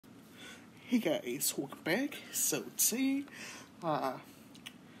Hey guys, welcome back. So today,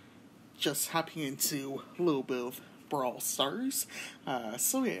 just hopping into a little bit of Brawl Stars.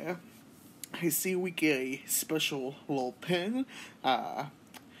 So yeah, I see we get a special little pin,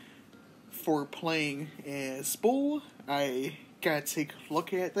 for playing as Bull. I gotta take a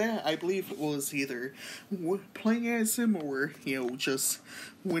look at that. I believe it was either playing as him or, just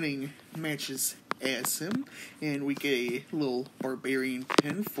winning matches as him, and we get a little barbarian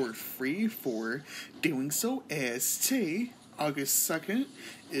pin for free for doing so, as today, August 2nd,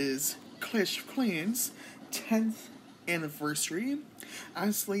 is Clash of Clans 10th anniversary.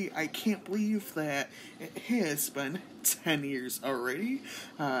 Honestly, I can't believe that it has been 10 years already.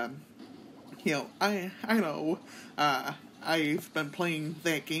 I know, I've been playing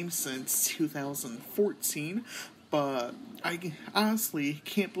that game since 2014, but I honestly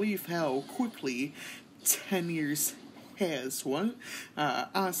can't believe how quickly 10 years has went.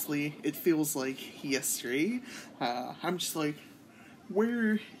 Honestly, it feels like yesterday. I'm just like,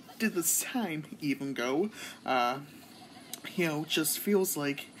 where did this time even go? Just feels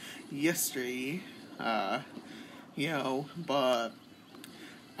like yesterday, but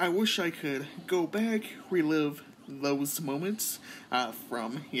I wish I could go back, relive those moments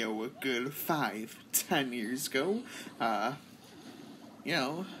from, a good 5-10 years ago.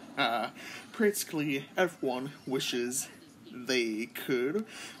 Practically everyone wishes they could,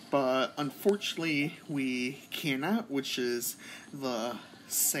 but unfortunately we cannot, which is the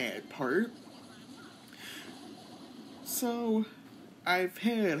sad part. So, I've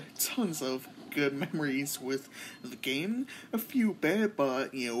had tons of good memories with the game, a few bad,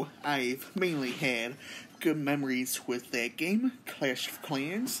 but, I've mainly had good memories with that game, Clash of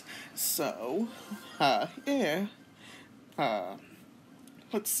Clans. So, let's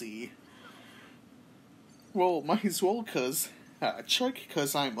see. Well, might as well, because I'm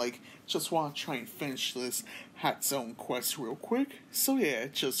just want to try and finish this Hot Zone quest real quick. So yeah,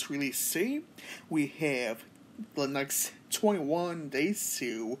 just really say we have the next 21 days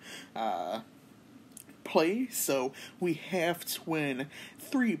to, play, so we have to win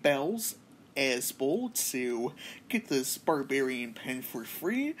 3 battles as Bull to get this barbarian pin for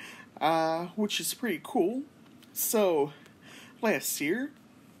free, which is pretty cool. So, last year,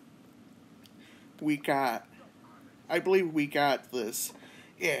 I believe we got this,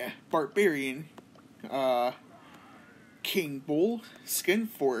 barbarian, King Bull skin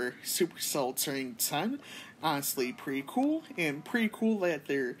for Supercell turning 10. Honestly, pretty cool, and pretty cool that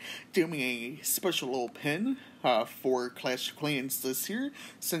they're doing a special little pin for Clash of Clans this year,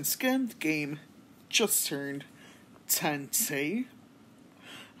 since again, the game just turned 10 today.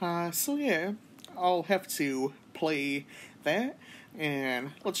 So yeah, I'll have to play that,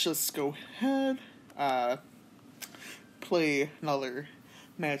 and let's just go ahead, play another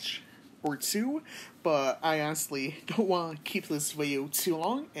match or two, but I honestly don't want to keep this video too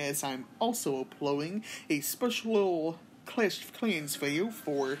long, as I'm also uploading a special little Clash of Clans video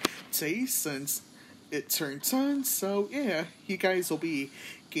for today since it turned 10, so yeah, you guys will be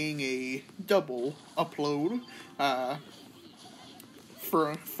getting a double upload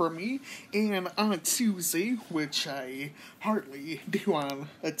for me, and on a Tuesday, which I hardly do on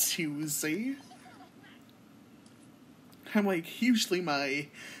a Tuesday. I'm usually my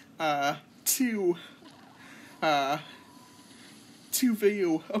two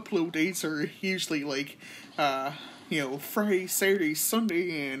video upload days are usually Friday, Saturday,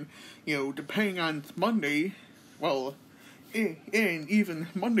 Sunday, and, depending on Monday, well, and even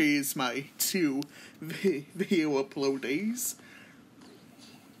Monday is my 2 video upload days.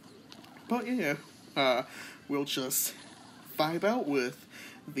 But yeah, we'll just vibe out with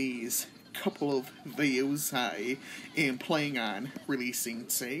these couple of videos I am planning on releasing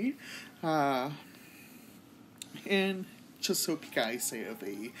today. And just hope you guys have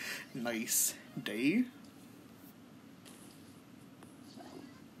a nice day.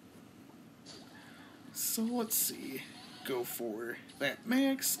 So let's see. Go for that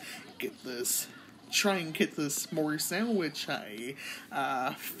max. Try and get this Morris now, which I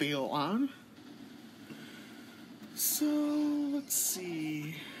fail on. So let's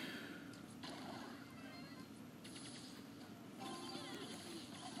see.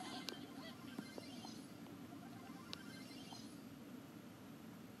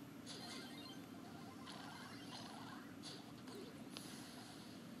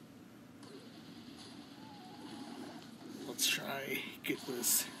 Let's try get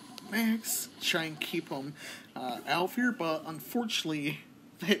this max, try and keep him out of here, but unfortunately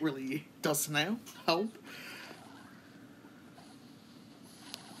that really doesn't help.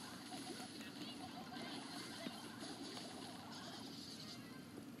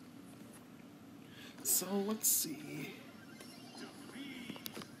 So let's see.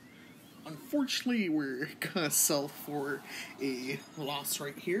 Unfortunately, we're gonna sell for a loss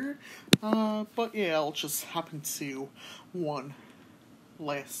right here. But yeah, I'll just hop into one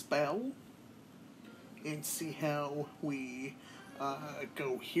last battle and see how we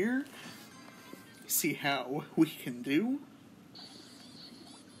go here. See how we can do.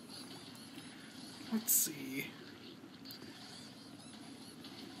 Let's see.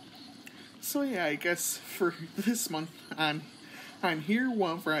 So yeah, I guess for this month I'm here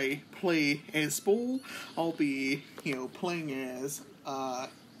whenever I play as Bull. I'll be, playing as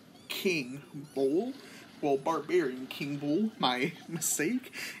King Bull. Well, Barbarian King Bull, my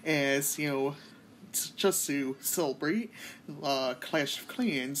mistake, as, just to celebrate Clash of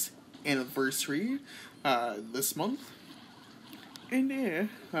Clans anniversary this month. And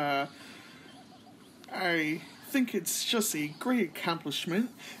yeah, I think it's just a great accomplishment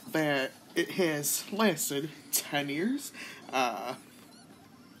that it has lasted 10 years,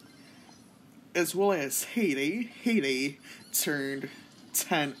 as well as Heyday. Heyday turned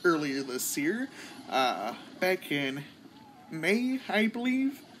 10 earlier this year, back in May, I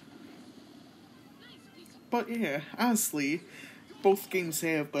believe. But yeah, honestly, both games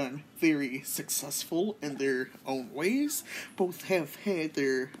have been very successful in their own ways. Both have had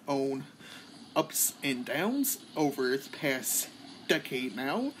their own ups and downs over the past decade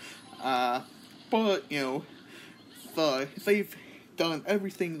now. But, they've done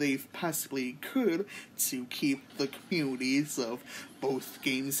everything they've possibly could to keep the communities of both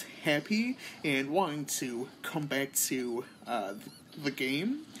games happy and wanting to come back to the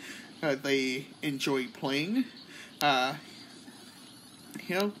game they enjoy playing.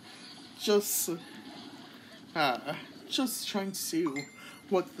 Just trying to do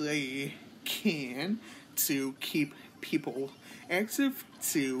what they can to keep people active,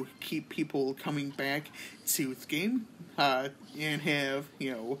 to keep people coming back to the game, and have,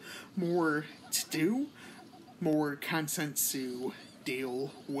 more to do, more content to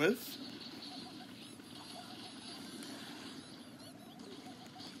deal with.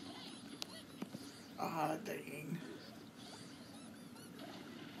 Dang.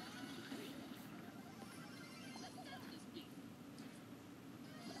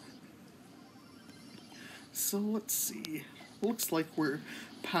 So let's see. Looks like we're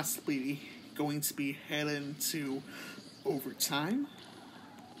possibly going to be heading to overtime.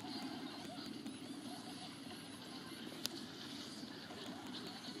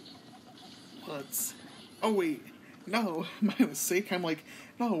 Oh wait, no, my mistake. I'm like,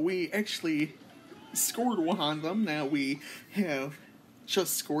 no, we actually scored one on them. Now we have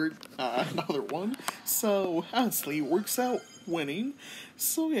just scored another one. So honestly, it works out winning.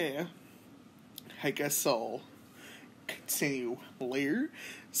 So yeah, I guess I'll continue later.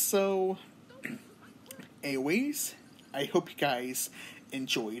 So, anyways, I hope you guys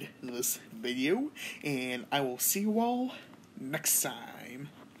enjoyed this video, and I will see you all next time.